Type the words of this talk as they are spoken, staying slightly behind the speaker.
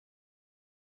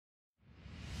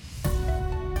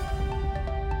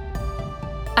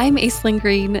I'm Aislinn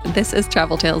Green. This is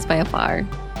Travel Tales by Afar.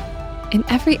 In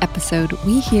every episode,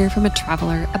 we hear from a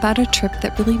traveler about a trip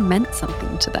that really meant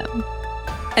something to them.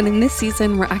 And in this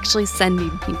season, we're actually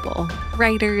sending people,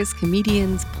 writers,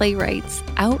 comedians, playwrights,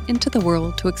 out into the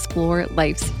world to explore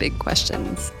life's big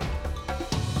questions.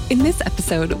 In this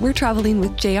episode, we're traveling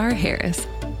with J.R. Harris,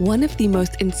 one of the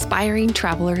most inspiring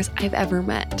travelers I've ever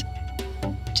met.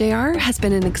 J.R. has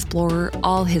been an explorer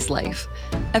all his life,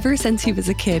 ever since he was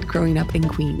a kid growing up in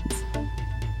Queens.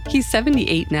 He's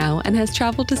 78 now and has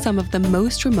traveled to some of the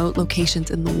most remote locations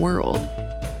in the world.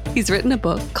 He's written a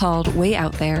book called Way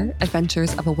Out There,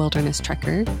 Adventures of a Wilderness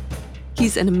Trekker.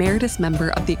 He's an emeritus member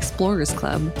of the Explorers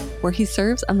Club, where he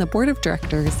serves on the board of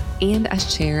directors and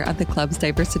as chair of the club's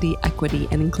Diversity, Equity,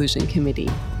 and Inclusion Committee.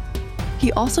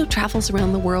 He also travels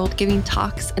around the world giving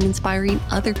talks and inspiring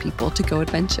other people to go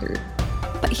adventure.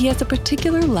 But he has a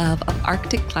particular love of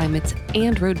Arctic climates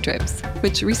and road trips,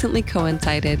 which recently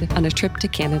coincided on a trip to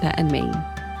Canada and Maine.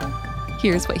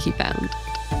 Here's what he found.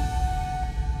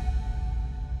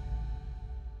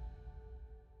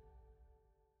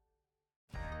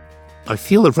 I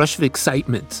feel a rush of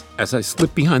excitement as I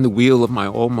slip behind the wheel of my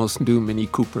almost new Mini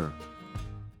Cooper.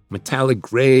 Metallic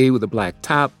gray with a black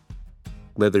top,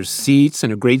 leather seats,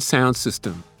 and a great sound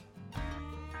system.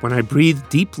 When I breathe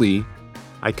deeply,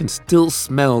 I can still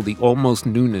smell the almost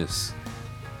newness.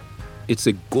 It's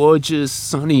a gorgeous,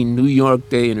 sunny New York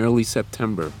day in early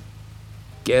September.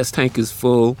 Gas tank is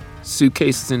full,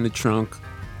 suitcases in the trunk.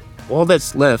 All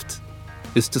that's left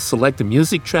is to select a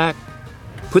music track,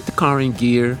 put the car in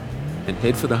gear, and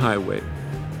head for the highway.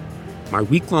 My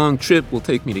week-long trip will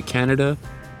take me to Canada,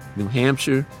 New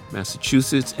Hampshire,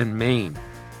 Massachusetts, and Maine.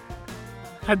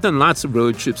 I've done lots of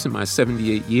road trips in my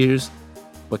 78 years,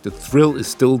 but the thrill is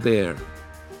still there.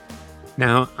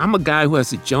 Now, I'm a guy who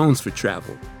has a Jones for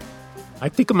travel. I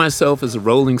think of myself as a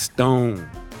rolling stone.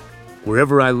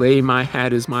 Wherever I lay my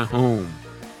hat is my home.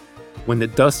 When the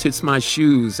dust hits my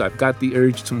shoes, I've got the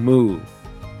urge to move.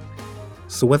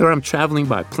 So whether I'm traveling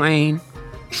by plane,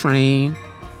 train,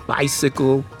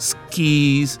 bicycle,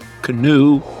 skis,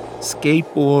 canoe,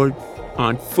 skateboard,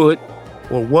 on foot,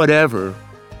 or whatever,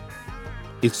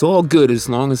 it's all good as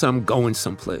long as I'm going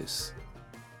someplace.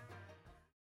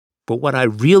 But what I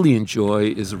really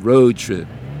enjoy is a road trip.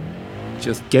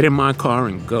 Just get in my car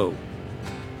and go.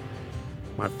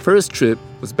 My first trip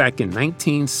was back in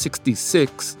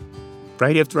 1966,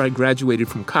 right after I graduated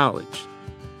from college.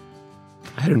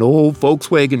 I had an old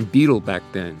Volkswagen Beetle back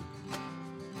then.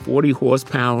 40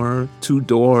 horsepower, 2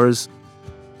 doors,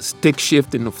 stick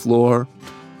shift in the floor.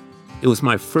 It was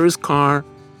my first car,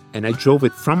 and I drove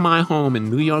it from my home in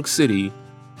New York City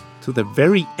to the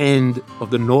very end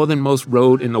of the northernmost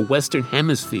road in the Western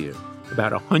Hemisphere,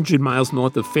 about 100 miles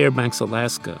north of Fairbanks,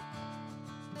 Alaska.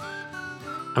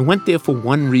 I went there for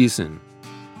one reason.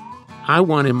 I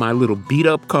wanted my little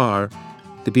beat-up car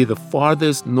to be the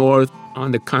farthest north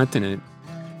on the continent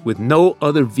with no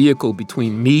other vehicle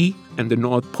between me and the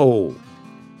North Pole.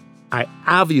 I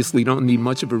obviously don't need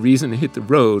much of a reason to hit the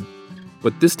road,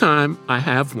 but this time I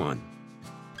have one.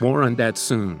 More on that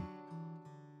soon.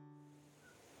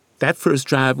 That first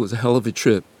drive was a hell of a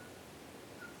trip.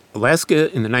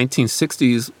 Alaska in the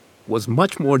 1960s was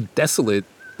much more desolate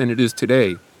than it is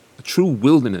today, a true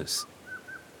wilderness.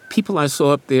 People I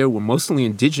saw up there were mostly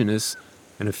indigenous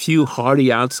and a few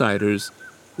hardy outsiders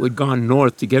who had gone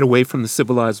north to get away from the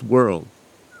civilized world.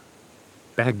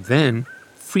 Back then,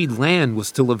 free land was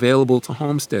still available to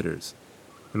homesteaders,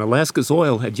 and Alaska's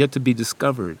oil had yet to be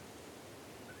discovered.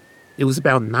 It was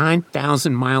about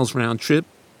 9,000 miles round trip,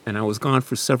 and I was gone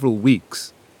for several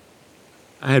weeks.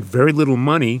 I had very little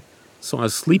money, so I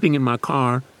was sleeping in my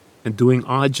car and doing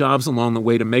odd jobs along the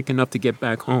way to make enough to get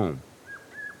back home.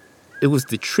 It was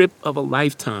the trip of a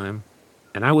lifetime,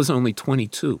 and I was only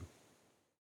 22.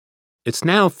 It's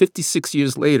now 56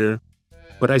 years later,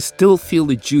 but I still feel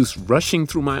the juice rushing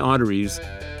through my arteries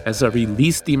as I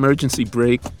release the emergency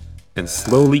brake and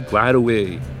slowly glide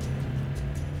away.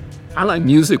 I like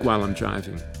music while I'm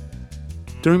driving.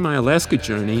 During my Alaska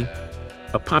journey,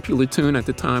 a popular tune at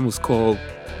the time was called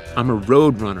I'm a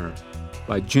Road Runner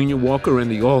by Junior Walker and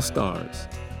the All-Stars.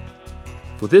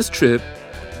 For this trip,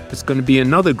 it's going to be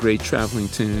another great traveling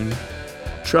tune,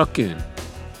 Truckin',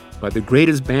 by the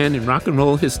greatest band in rock and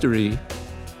roll history,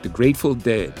 the Grateful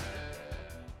Dead.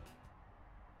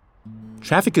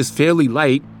 Traffic is fairly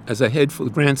light as I head for the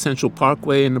Grand Central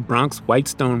Parkway and the Bronx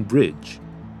Whitestone Bridge.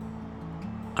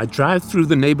 I drive through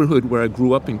the neighborhood where I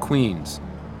grew up in Queens,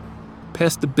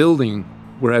 past the building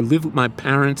where I lived with my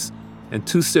parents and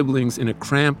 2 siblings in a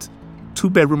cramped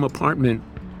 2-bedroom apartment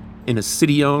in a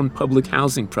city-owned public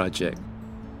housing project.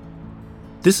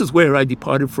 This is where I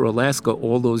departed for Alaska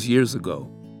all those years ago.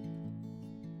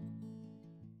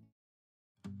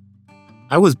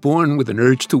 I was born with an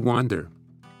urge to wander.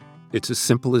 It's as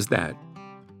simple as that.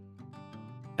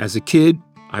 As a kid,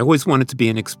 I always wanted to be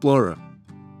an explorer.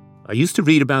 I used to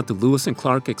read about the Lewis and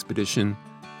Clark expedition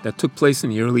that took place in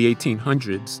the early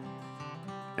 1800s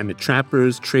and the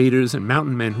trappers, traders, and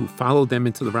mountain men who followed them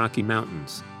into the Rocky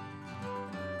Mountains.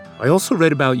 I also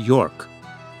read about York,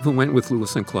 who went with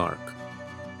Lewis and Clark,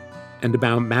 and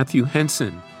about Matthew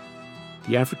Henson,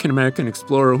 the African-American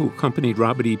explorer who accompanied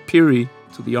Robert E. Peary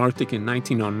to the Arctic in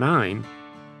 1909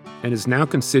 and is now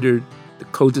considered the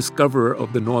co-discoverer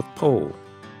of the North Pole.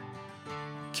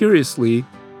 Curiously,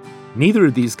 neither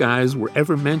of these guys were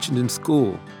ever mentioned in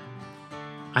school.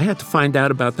 I had to find out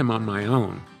about them on my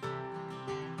own.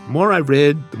 The more I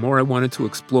read, the more I wanted to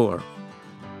explore.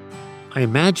 I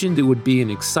imagined it would be an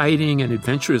exciting and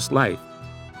adventurous life.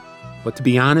 But to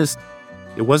be honest,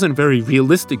 it wasn't a very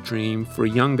realistic dream for a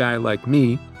young guy like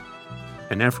me,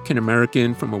 an African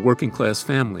American from a working class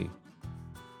family.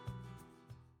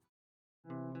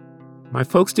 My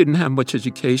folks didn't have much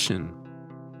education.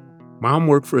 Mom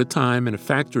worked for a time in a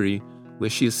factory where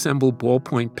she assembled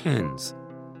ballpoint pens.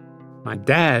 My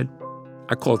dad,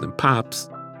 I called him Pops,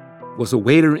 was a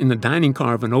waiter in the dining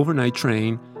car of an overnight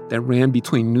train that ran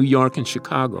between New York and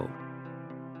Chicago.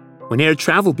 When air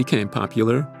travel became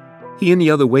popular, he and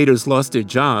the other waiters lost their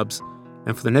jobs,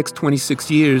 and for the next 26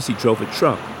 years he drove a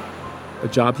truck, a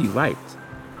job he liked.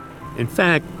 In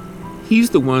fact,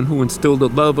 he's the one who instilled a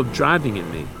love of driving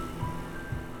in me.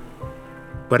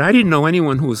 But I didn't know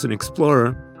anyone who was an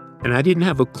explorer, and I didn't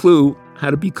have a clue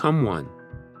how to become one.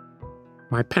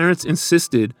 My parents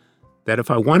insisted that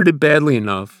if I wanted it badly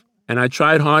enough, and I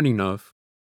tried hard enough,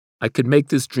 I could make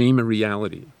this dream a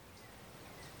reality.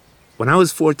 When I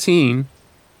was 14,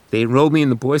 they enrolled me in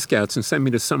the Boy Scouts and sent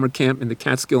me to summer camp in the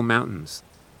Catskill Mountains.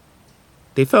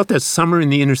 They felt that summer in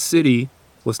the inner city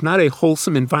was not a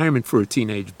wholesome environment for a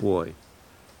teenage boy.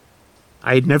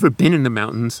 I had never been in the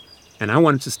mountains, and I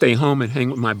wanted to stay home and hang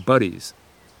with my buddies,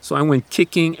 so I went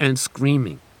kicking and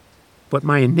screaming. But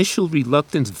my initial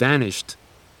reluctance vanished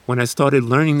when I started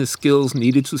learning the skills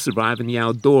needed to survive in the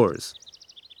outdoors.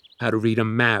 How to read a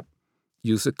map,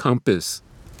 use a compass,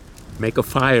 make a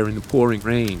fire in the pouring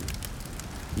rain.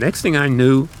 Next thing I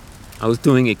knew, I was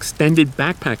doing extended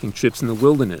backpacking trips in the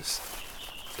wilderness.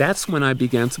 That's when I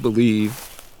began to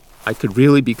believe I could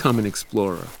really become an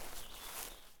explorer.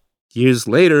 Years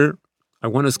later, I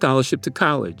won a scholarship to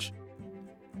college.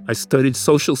 I studied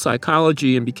social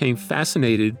psychology and became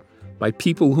fascinated by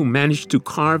people who managed to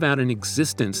carve out an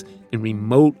existence in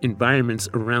remote environments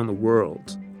around the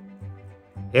world.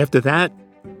 After that,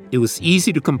 it was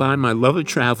easy to combine my love of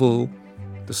travel,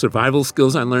 the survival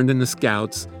skills I learned in the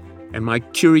Scouts, and my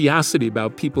curiosity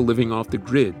about people living off the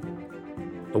grid.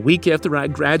 A week after I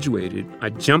graduated,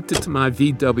 I jumped into my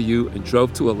VW and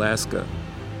drove to Alaska.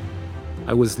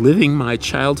 I was living my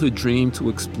childhood dream to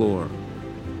explore.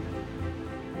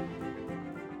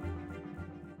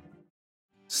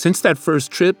 Since that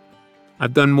first trip,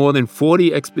 I've done more than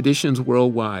 40 expeditions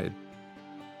worldwide.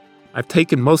 I've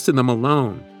taken most of them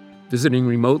alone, visiting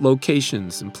remote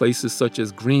locations in places such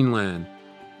as Greenland,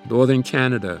 northern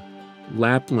Canada,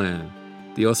 Lapland,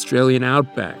 the Australian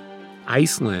outback,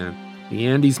 Iceland, the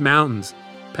Andes Mountains,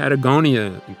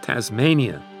 Patagonia, and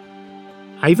Tasmania.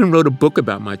 I even wrote a book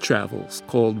about my travels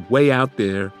called Way Out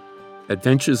There,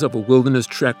 Adventures of a Wilderness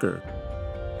Trekker.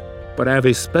 But I have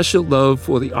a special love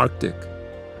for the Arctic,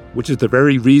 which is the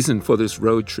very reason for this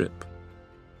road trip.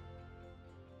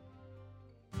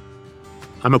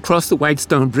 I'm across the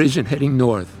Whitestone Bridge and heading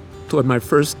north toward my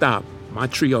first stop,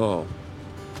 Montreal.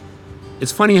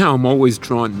 It's funny how I'm always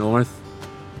drawn north.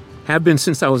 Have been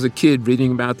since I was a kid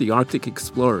reading about the Arctic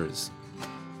explorers.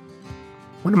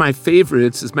 One of my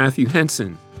favorites is Matthew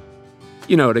Henson.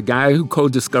 You know, the guy who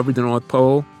co-discovered the North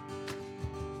Pole.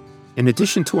 In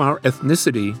addition to our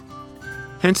ethnicity,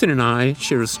 Henson and I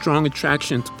share a strong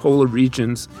attraction to polar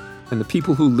regions and the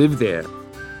people who live there.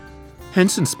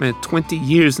 Henson spent 20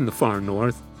 years in the far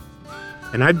north,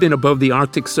 and I've been above the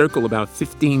Arctic Circle about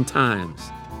 15 times.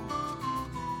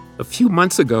 A few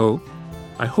months ago,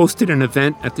 I hosted an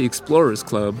event at the Explorers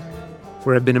Club,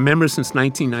 where I've been a member since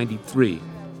 1993.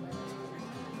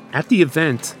 At the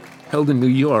event, held in New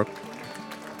York,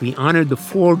 we honored the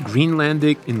 4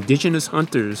 Greenlandic indigenous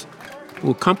hunters who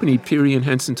accompanied Peary and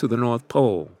Henson to the North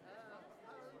Pole.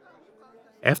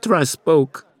 After I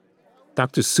spoke,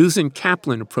 Dr. Susan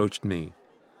Kaplan approached me.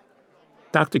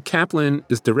 Dr. Kaplan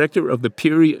is director of the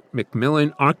Peary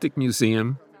Macmillan Arctic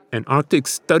Museum and Arctic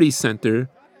Study Center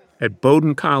at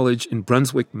Bowdoin College in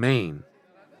Brunswick, Maine.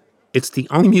 It's the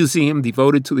only museum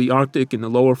devoted to the Arctic in the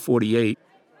lower 48,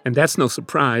 and that's no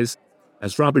surprise,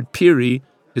 as Robert Peary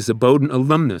is a Bowdoin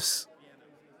alumnus.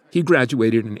 He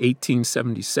graduated in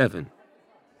 1877.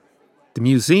 The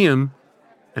museum,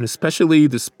 and especially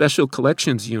the Special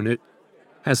Collections Unit,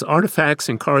 has artifacts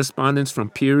and correspondence from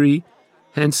Peary,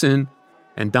 Henson,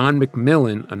 and Don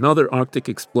McMillan, another Arctic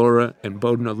explorer and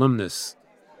Bowdoin alumnus.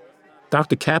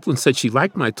 Dr. Kaplan said she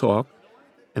liked my talk,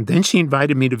 and then she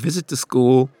invited me to visit the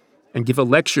school and give a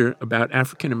lecture about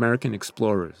African American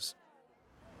explorers.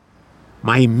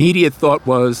 My immediate thought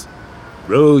was,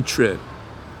 road trip.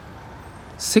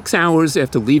 6 hours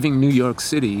after leaving New York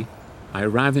City, I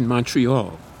arrive in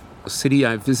Montreal, a city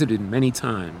I've visited many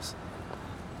times.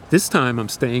 This time I'm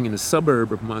staying in a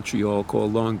suburb of Montreal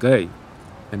called Longueuil,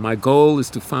 and my goal is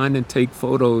to find and take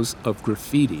photos of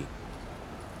graffiti.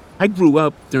 I grew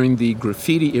up during the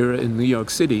graffiti era in New York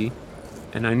City,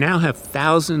 and I now have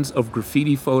thousands of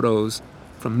graffiti photos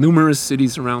from numerous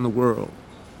cities around the world.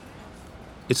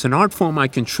 It's an art form I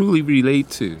can truly relate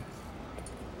to.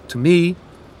 To me,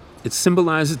 it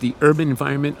symbolizes the urban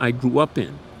environment I grew up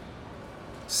in.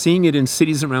 Seeing it in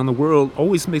cities around the world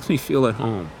always makes me feel at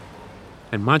home,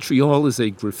 and Montreal is a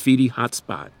graffiti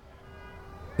hotspot.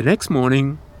 The next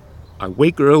morning, I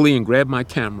wake early and grab my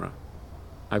camera.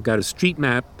 I've got a street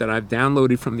map that I've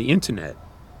downloaded from the internet.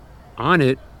 On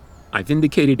it, I've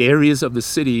indicated areas of the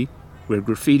city where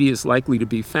graffiti is likely to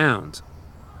be found,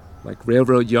 like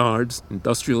railroad yards,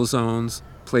 industrial zones,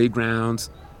 playgrounds,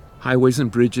 highways and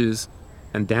bridges,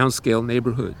 and downscale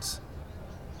neighborhoods.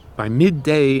 By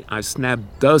midday, I've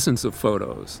snapped dozens of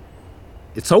photos.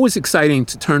 It's always exciting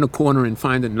to turn a corner and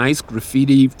find a nice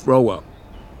graffiti throw-up,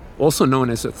 also known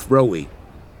as a throwie,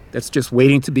 that's just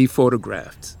waiting to be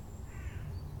photographed.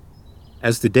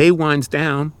 As the day winds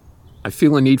down, I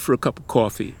feel a need for a cup of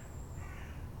coffee.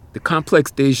 The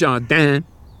Complexe des Jardins,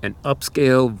 an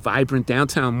upscale, vibrant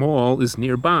downtown mall, is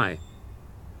nearby.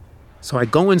 So I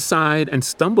go inside and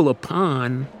stumble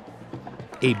upon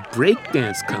a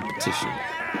breakdance competition.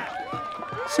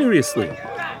 Seriously.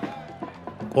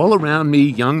 All around me,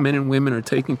 young men and women are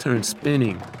taking turns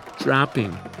spinning,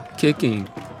 dropping, kicking,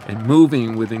 and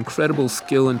moving with incredible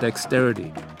skill and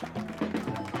dexterity.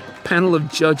 A panel of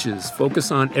judges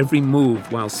focus on every move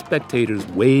while spectators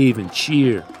wave and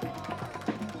cheer.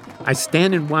 I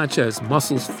stand and watch as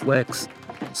muscles flex,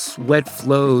 sweat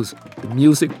flows, the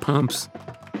music pumps.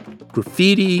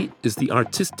 Graffiti is the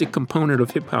artistic component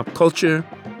of hip-hop culture,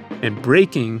 and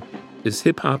breaking is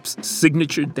hip-hop's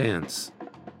signature dance.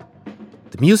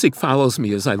 The music follows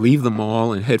me as I leave the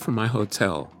mall and head for my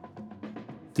hotel.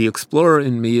 The explorer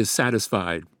in me is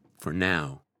satisfied for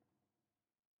now.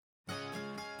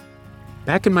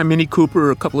 Back in my Mini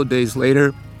Cooper a couple of days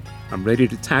later, I'm ready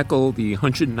to tackle the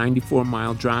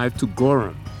 194-mile drive to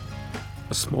Gorham,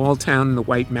 a small town in the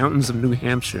White Mountains of New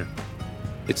Hampshire.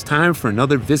 It's time for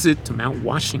another visit to Mount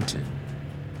Washington.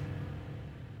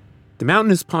 The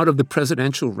mountain is part of the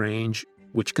Presidential Range,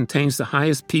 which contains the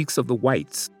highest peaks of the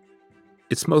Whites.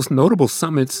 Its most notable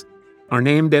summits are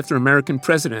named after American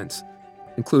presidents,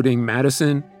 including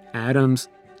Madison, Adams,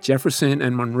 Jefferson,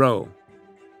 and Monroe.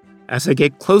 As I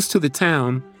get close to the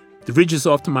town, the ridge is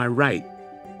off to my right.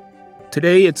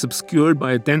 Today, it's obscured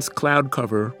by a dense cloud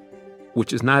cover,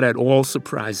 which is not at all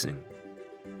surprising.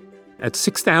 At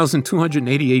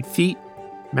 6,288 feet,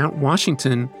 Mount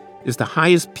Washington is the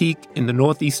highest peak in the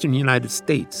northeastern United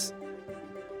States.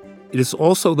 It is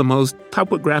also the most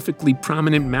topographically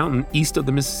prominent mountain east of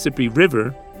the Mississippi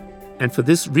River, and for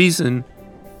this reason,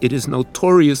 it is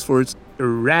notorious for its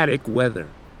erratic weather.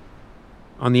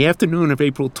 On the afternoon of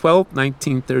April 12,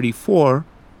 1934,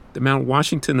 the Mount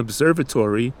Washington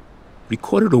Observatory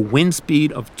recorded a wind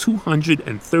speed of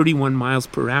 231 miles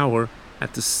per hour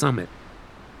at the summit.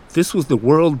 This was the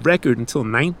world record until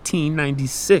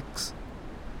 1996.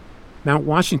 Mount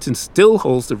Washington still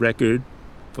holds the record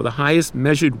for the highest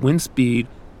measured wind speed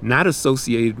not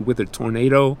associated with a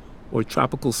tornado or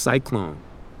tropical cyclone.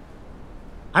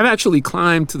 I've actually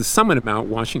climbed to the summit of Mount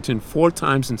Washington 4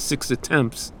 times in 6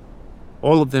 attempts,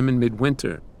 all of them in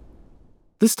midwinter.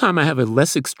 This time I have a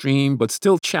less extreme but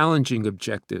still challenging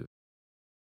objective: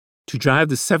 to drive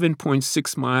the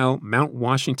 7.6-mile Mount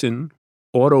Washington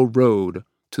Auto Road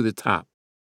to the top.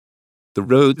 The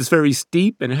road is very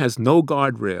steep and it has no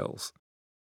guardrails.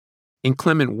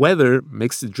 Inclement weather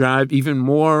makes the drive even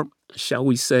more, shall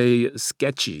we say,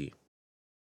 sketchy.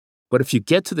 But if you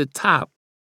get to the top,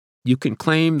 you can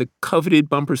claim the coveted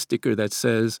bumper sticker that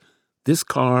says, "This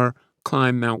car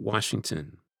climbed Mount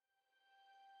Washington."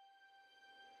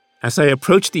 As I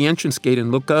approach the entrance gate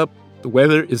and look up, the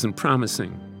weather isn't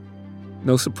promising.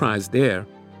 No surprise there.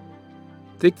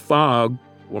 Thick fog,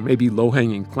 or maybe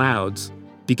low-hanging clouds,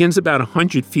 begins about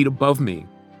 100 feet above me.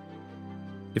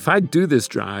 If I do this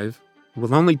drive, it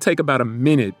will only take about a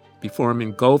minute before I'm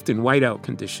engulfed in whiteout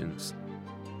conditions.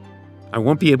 I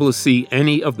won't be able to see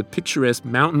any of the picturesque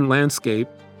mountain landscape,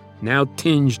 now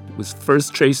tinged with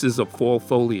first traces of fall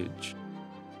foliage.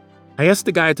 I ask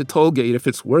the guy at the toll gate if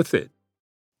it's worth it.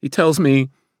 He tells me,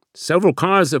 "Several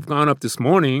cars have gone up this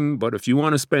morning, but if you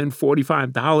want to spend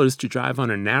 $45 to drive on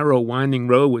a narrow, winding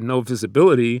road with no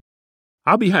visibility,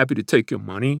 I'll be happy to take your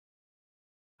money."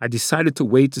 I decided to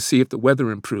wait to see if the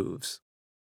weather improves.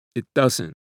 It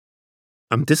doesn't.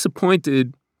 I'm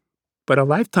disappointed, but a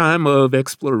lifetime of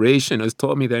exploration has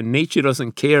taught me that nature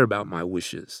doesn't care about my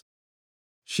wishes.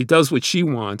 She does what she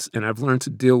wants, and I've learned to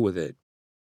deal with it.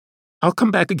 I'll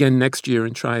come back again next year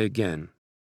and try again.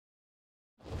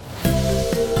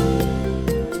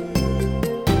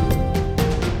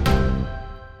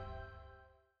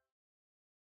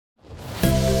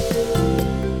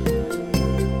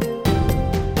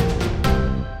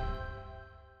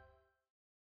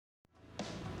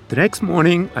 The next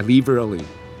morning, I leave early.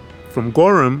 From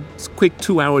Gorham, it's a quick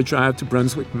 2-hour drive to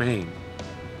Brunswick, Maine.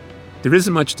 There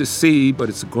isn't much to see, but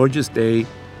it's a gorgeous day.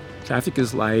 Traffic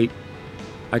is light.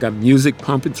 I got music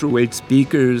pumping through 8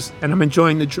 speakers, and I'm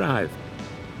enjoying the drive.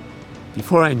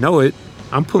 Before I know it,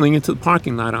 I'm pulling into the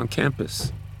parking lot on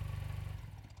campus.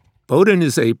 Bowdoin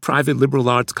is a private liberal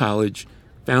arts college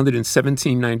founded in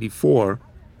 1794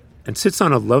 and sits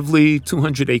on a lovely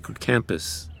 200-acre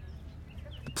campus.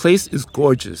 The place is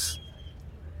gorgeous,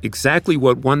 exactly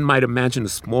what one might imagine a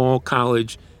small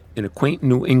college in a quaint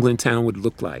New England town would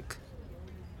look like.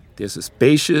 There's a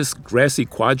spacious, grassy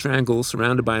quadrangle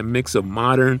surrounded by a mix of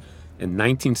modern and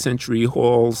 19th century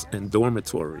halls and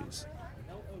dormitories.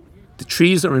 The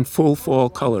trees are in full fall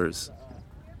colors.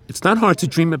 It's not hard to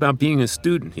dream about being a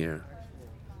student here.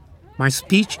 My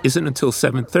speech isn't until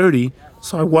 7:30,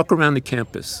 so I walk around the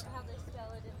campus.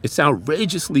 It's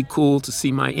outrageously cool to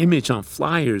see my image on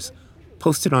flyers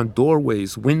posted on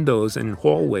doorways, windows, and in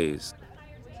hallways.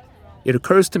 It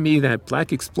occurs to me that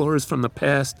Black explorers from the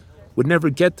past would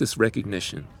never get this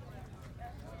recognition.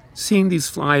 Seeing these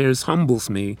flyers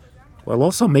humbles me while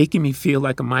also making me feel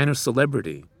like a minor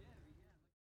celebrity.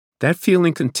 That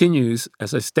feeling continues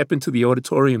as I step into the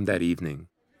auditorium that evening.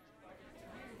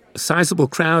 A sizable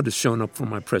crowd has shown up for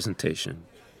my presentation.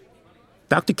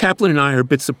 Dr. Kaplan and I are a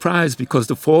bit surprised because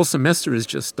the fall semester has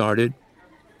just started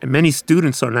and many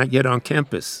students are not yet on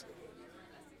campus.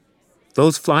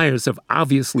 Those flyers have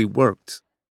obviously worked.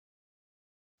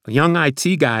 A young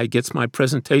IT guy gets my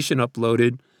presentation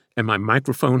uploaded and my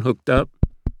microphone hooked up,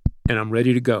 and I'm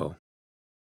ready to go.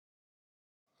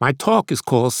 My talk is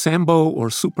called Sambo or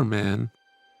Superman,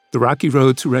 The Rocky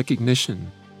Road to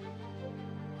Recognition.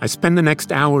 I spend the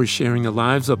next hour sharing the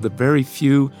lives of the very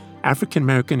few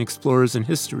African-American explorers in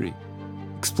history,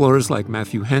 explorers like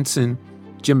Matthew Henson,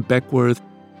 Jim Beckworth,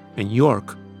 and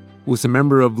York, who was a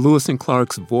member of Lewis and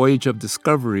Clark's Voyage of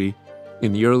Discovery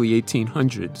in the early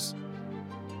 1800s.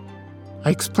 I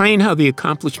explain how the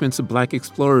accomplishments of Black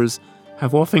explorers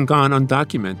have often gone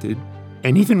undocumented,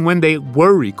 and even when they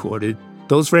were recorded,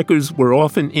 those records were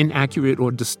often inaccurate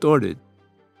or distorted.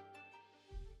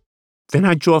 Then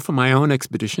I draw from my own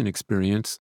expedition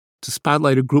experience to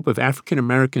spotlight a group of African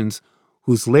Americans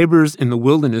whose labors in the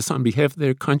wilderness on behalf of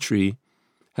their country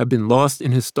have been lost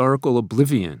in historical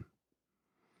oblivion.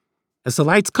 As the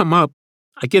lights come up,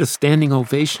 I get a standing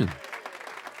ovation.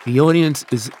 The audience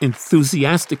is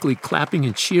enthusiastically clapping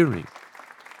and cheering.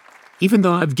 Even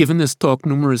though I've given this talk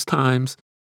numerous times,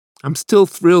 I'm still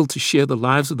thrilled to share the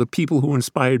lives of the people who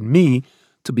inspired me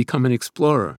to become an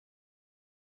explorer.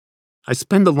 I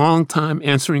spend a long time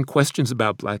answering questions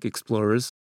about Black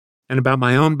explorers and about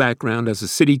my own background as a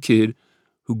city kid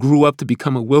who grew up to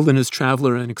become a wilderness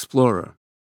traveler and explorer.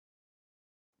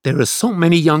 There are so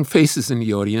many young faces in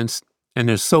the audience, and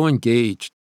they're so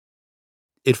engaged.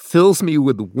 It fills me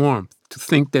with warmth to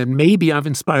think that maybe I've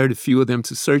inspired a few of them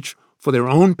to search for their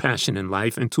own passion in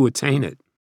life and to attain it.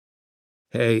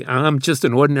 Hey, I'm just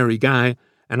an ordinary guy,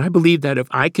 and I believe that if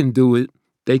I can do it,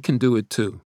 they can do it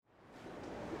too.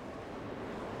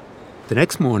 The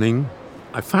next morning,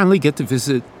 I finally get to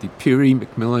visit the Peary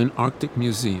McMillan Arctic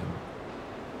Museum.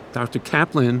 Dr.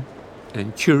 Kaplan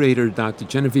and curator Dr.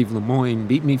 Genevieve Lemoyne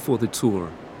meet me for the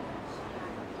tour.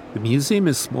 The museum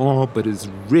is small but is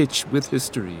rich with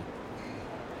history.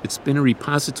 It's been a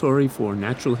repository for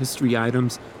natural history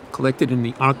items collected in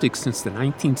the Arctic since the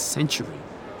 19th century.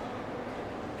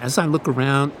 As I look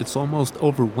around, it's almost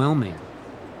overwhelming.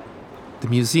 The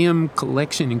museum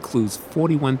collection includes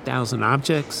 41,000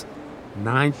 objects,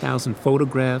 9,000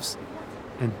 photographs,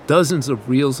 and dozens of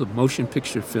reels of motion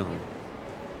picture film.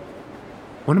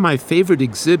 One of my favorite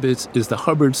exhibits is the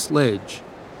Hubbard sledge.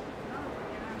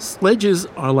 Sledges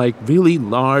are like really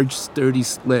large, sturdy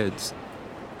sleds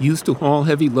used to haul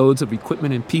heavy loads of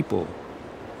equipment and people.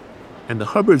 And the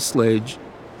Hubbard sledge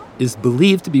is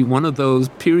believed to be one of those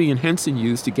Peary and Henson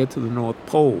used to get to the North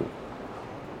Pole.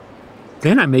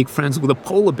 Then I make friends with a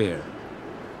polar bear.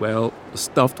 Well, a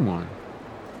stuffed one.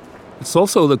 It's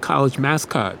also the college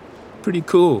mascot. Pretty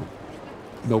cool.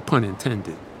 No pun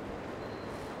intended.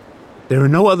 There are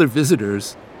no other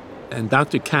visitors, and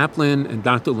Dr. Kaplan and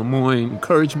Dr. Lemoyne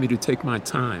encouraged me to take my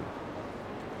time.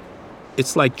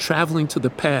 It's like traveling to the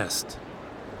past,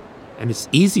 and it's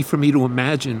easy for me to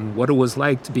imagine what it was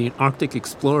like to be an Arctic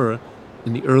explorer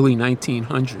in the early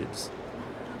 1900s.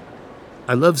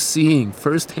 I love seeing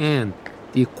firsthand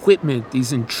the equipment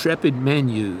these intrepid men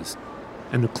used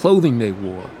and the clothing they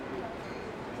wore.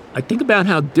 I think about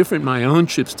how different my own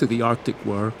trips to the Arctic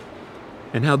were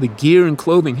and how the gear and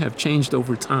clothing have changed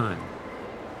over time.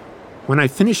 When I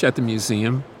finish at the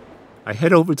museum, I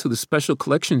head over to the Special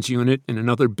Collections Unit in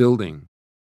another building.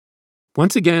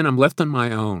 Once again, I'm left on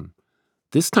my own,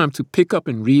 this time to pick up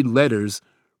and read letters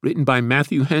written by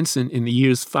Matthew Henson in the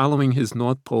years following his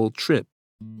North Pole trip.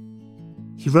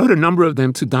 He wrote a number of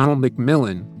them to Donald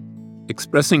McMillan,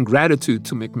 expressing gratitude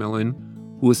to McMillan,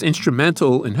 who was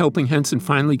instrumental in helping Henson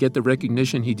finally get the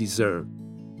recognition he deserved.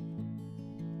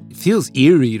 It feels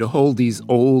eerie to hold these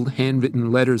old,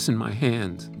 handwritten letters in my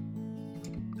hand.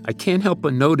 I can't help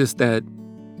but notice that,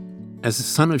 as the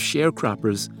son of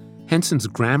sharecroppers, Henson's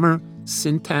grammar,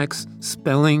 syntax,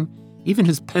 spelling, even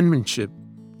his penmanship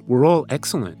were all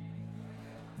excellent.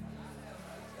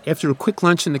 After a quick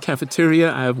lunch in the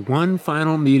cafeteria, I have one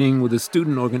final meeting with a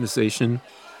student organization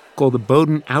called the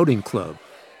Bowdoin Outing Club.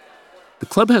 The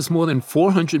club has more than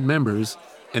 400 members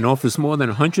and offers more than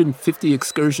 150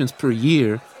 excursions per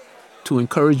year to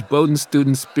encourage Bowdoin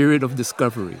students' spirit of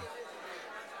discovery.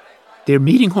 Their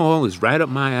meeting hall is right up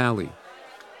my alley.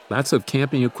 Lots of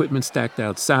camping equipment stacked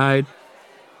outside,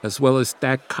 as well as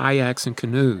stacked kayaks and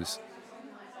canoes.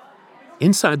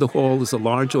 Inside the hall is a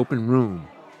large open room.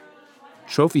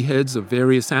 Trophy heads of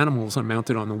various animals are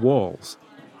mounted on the walls.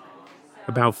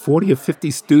 About 40 or 50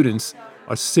 students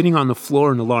are sitting on the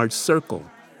floor in a large circle.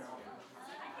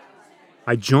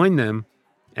 I join them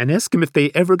and ask them if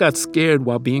they ever got scared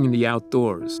while being in the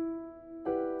outdoors.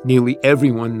 Nearly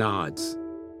everyone nods.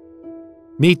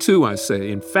 Me too, I say.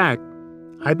 In fact,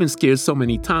 I've been scared so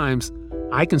many times,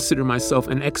 I consider myself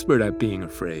an expert at being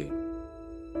afraid.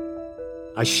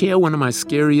 I share one of my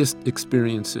scariest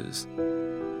experiences.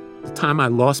 The time I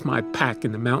lost my pack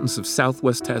in the mountains of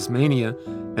southwest Tasmania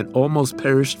and almost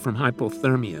perished from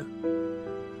hypothermia.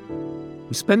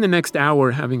 We spend the next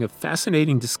hour having a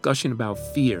fascinating discussion about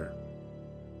fear.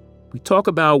 We talk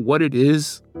about what it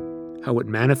is, how it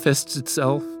manifests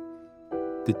itself,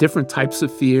 the different types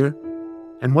of fear,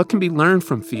 and what can be learned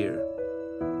from fear.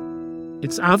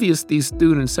 It's obvious these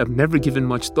students have never given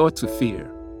much thought to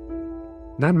fear.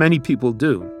 Not many people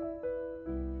do.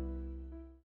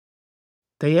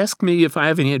 They ask me if I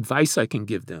have any advice I can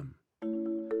give them.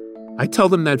 I tell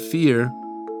them that fear,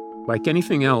 like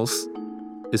anything else,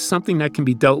 is something that can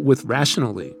be dealt with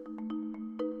rationally.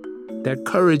 That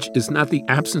courage is not the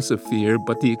absence of fear,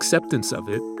 but the acceptance of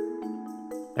it.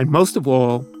 And most of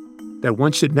all, that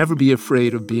one should never be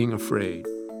afraid of being afraid.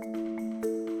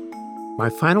 My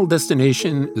final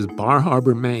destination is Bar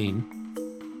Harbor, Maine,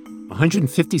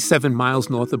 157 miles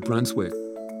north of Brunswick.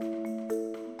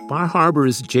 Bar Harbor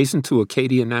is adjacent to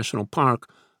Acadia National Park,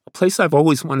 a place I've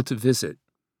always wanted to visit.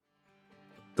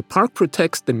 The park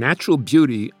protects the natural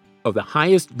beauty of the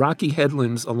highest rocky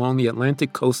headlands along the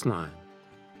Atlantic coastline.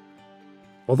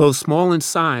 Although small in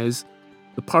size,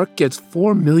 the park gets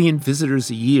 4 million visitors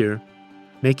a year,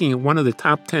 making it one of the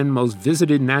top 10 most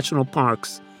visited national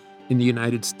parks in the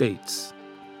United States.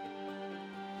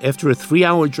 After a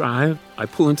 3-hour drive, I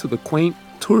pull into the quaint,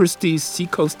 touristy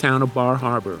seacoast town of Bar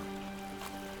Harbor.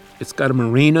 It's got a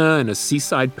marina and a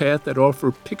seaside path that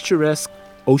offer picturesque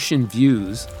ocean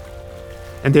views.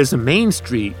 And there's a main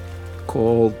street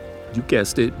called, you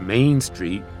guessed it, Main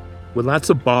Street, with lots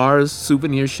of bars,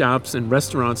 souvenir shops, and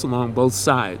restaurants along both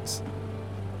sides.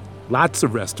 Lots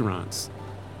of restaurants.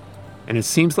 And it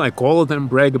seems like all of them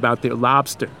brag about their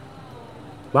lobster.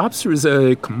 Lobster is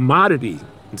a commodity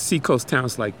in seacoast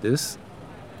towns like this,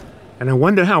 and I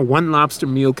wonder how one lobster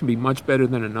meal can be much better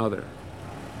than another.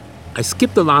 I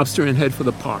skip the lobster and head for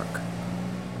the park.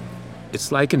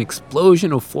 It's like an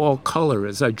explosion of fall color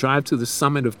as I drive to the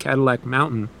summit of Cadillac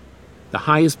Mountain, the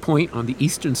highest point on the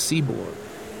eastern seaboard.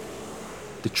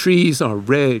 The trees are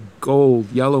red, gold,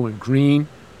 yellow, and green,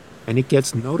 and it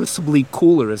gets noticeably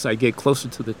cooler as I get closer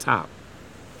to the top.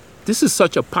 This is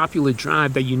such a popular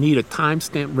drive that you need a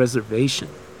timestamp reservation.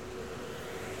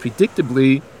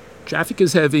 Predictably, traffic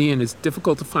is heavy and it's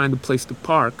difficult to find a place to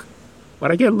park,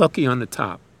 but I get lucky on the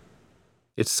top.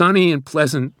 It's sunny and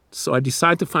pleasant, so I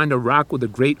decide to find a rock with a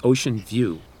great ocean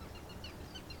view.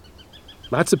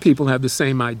 Lots of people have the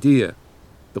same idea.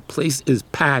 The place is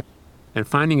packed, and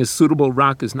finding a suitable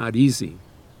rock is not easy.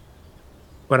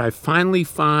 But I finally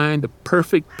find a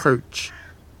perfect perch,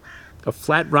 a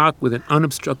flat rock with an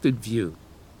unobstructed view.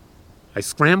 I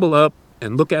scramble up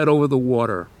and look out over the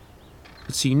water.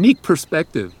 It's a unique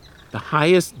perspective, the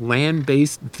highest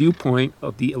land-based viewpoint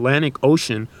of the Atlantic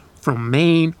Ocean from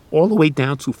Maine all the way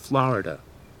down to Florida.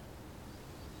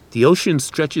 The ocean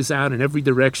stretches out in every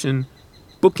direction,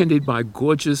 bookended by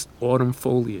gorgeous autumn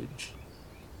foliage.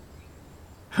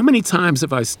 How many times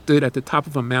have I stood at the top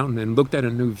of a mountain and looked at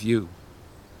a new view?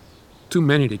 Too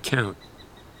many to count.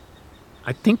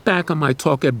 I think back on my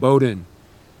talk at Bowdoin,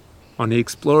 on the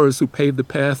explorers who paved the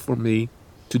path for me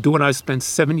to do what I spent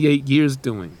 78 years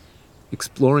doing,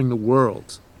 exploring the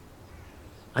world.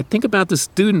 I think about the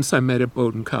students I met at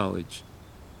Bowdoin College,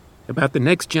 about the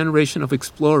next generation of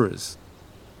explorers.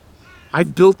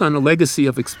 I've built on the legacy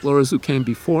of explorers who came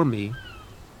before me,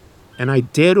 and I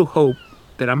dare to hope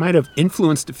that I might have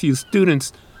influenced a few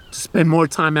students to spend more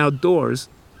time outdoors,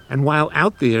 and while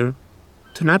out there,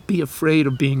 to not be afraid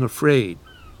of being afraid.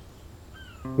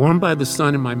 Warmed by the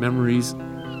sun in my memories,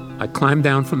 I climb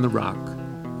down from the rock.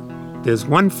 There's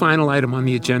one final item on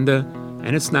the agenda,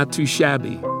 and it's not too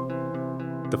shabby.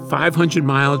 The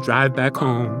 500-mile drive back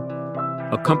home,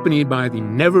 accompanied by the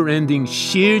never-ending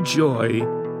sheer joy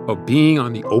of being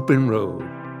on the open road.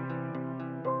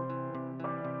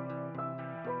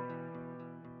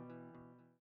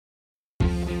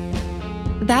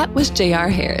 That was J.R.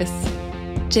 Harris.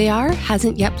 J.R.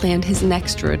 hasn't yet planned his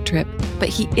next road trip, but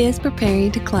he is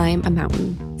preparing to climb a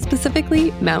mountain,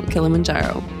 specifically Mount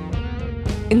Kilimanjaro.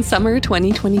 In summer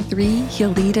 2023,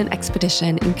 he'll lead an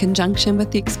expedition in conjunction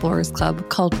with the Explorers Club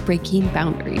called Breaking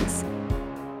Boundaries.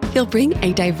 He'll bring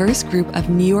a diverse group of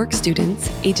New York students,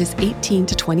 ages 18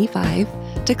 to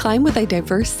 25, to climb with a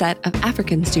diverse set of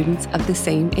African students of the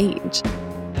same age.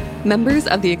 Members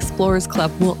of the Explorers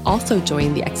Club will also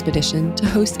join the expedition to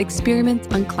host experiments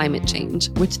on climate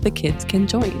change, which the kids can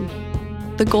join.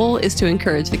 The goal is to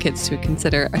encourage the kids to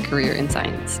consider a career in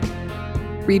science.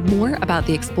 Read more about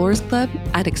the Explorers Club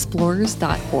at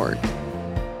explorers.org.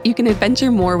 You can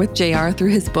adventure more with JR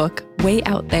through his book, Way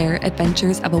Out There,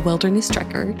 Adventures of a Wilderness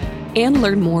Trekker, and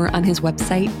learn more on his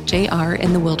website,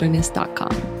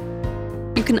 jrinthewilderness.com.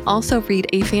 You can also read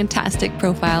a fantastic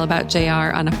profile about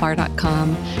JR on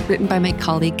afar.com, written by my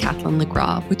colleague Kathleen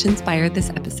LeGras, which inspired this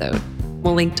episode.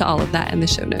 We'll link to all of that in the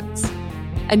show notes.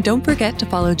 And don't forget to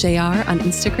follow JR on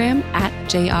Instagram at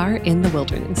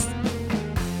jrinthewilderness.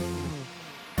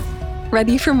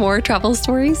 Ready for more travel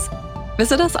stories?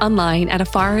 Visit us online at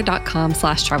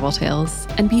afar.com/traveltales,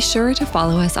 and be sure to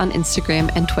follow us on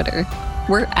Instagram and Twitter.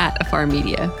 We're at Afar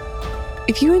Media.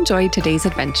 If you enjoyed today's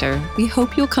adventure, we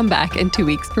hope you'll come back in 2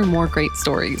 weeks for more great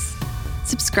stories.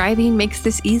 Subscribing makes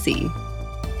this easy.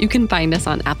 You can find us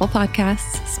on Apple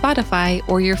Podcasts, Spotify,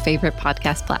 or your favorite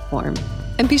podcast platform.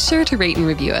 And be sure to rate and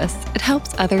review us. It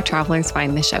helps other travelers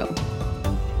find the show.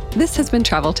 This has been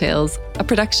Travel Tales, a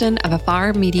production of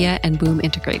Afar Media and Boom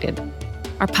Integrated.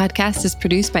 Our podcast is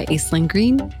produced by Aislinn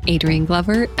Green, Adrian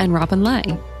Glover, and Robin Lai.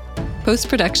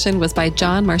 Post-production was by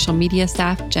John Marshall Media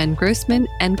staff Jen Grossman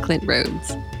and Clint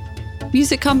Rhodes.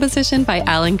 Music composition by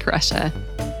Alan Karesha.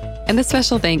 And a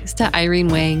special thanks to Irene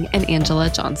Wang and Angela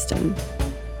Johnston.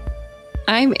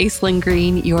 I'm Aislinn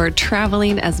Green, your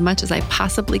traveling as much as I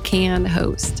possibly can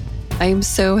host. I am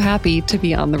so happy to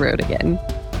be on the road again.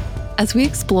 As we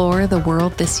explore the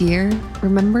world this year,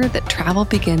 remember that travel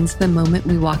begins the moment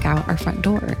we walk out our front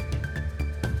door.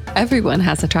 Everyone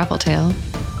has a travel tale.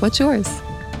 What's yours?